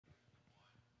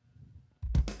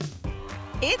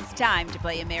It's time to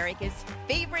play America's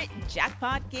favorite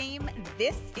jackpot game.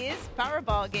 This is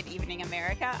Powerball. Good evening,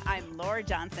 America. I'm Laura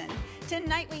Johnson.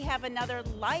 Tonight we have another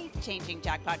life-changing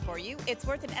jackpot for you. It's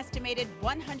worth an estimated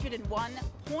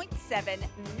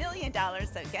 $101.7 million.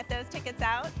 So get those tickets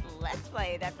out. Let's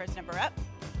play. That first number up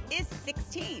is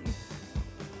 16.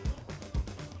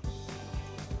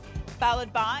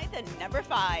 Followed by the number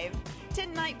 5.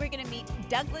 Tonight, we're going to meet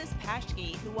Douglas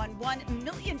Paschke, who won $1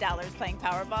 million playing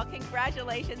Powerball.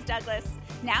 Congratulations, Douglas.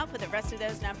 Now, for the rest of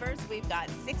those numbers, we've got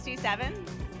 67,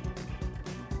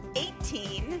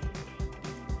 18,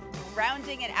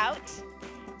 rounding it out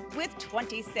with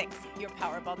 26. Your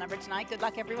Powerball number tonight, good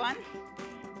luck, everyone,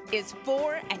 is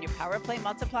 4, and your Power Play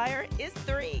multiplier is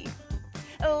 3.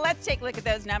 Let's take a look at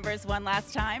those numbers one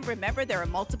last time. Remember, there are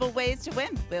multiple ways to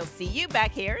win. We'll see you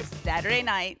back here Saturday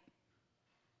night.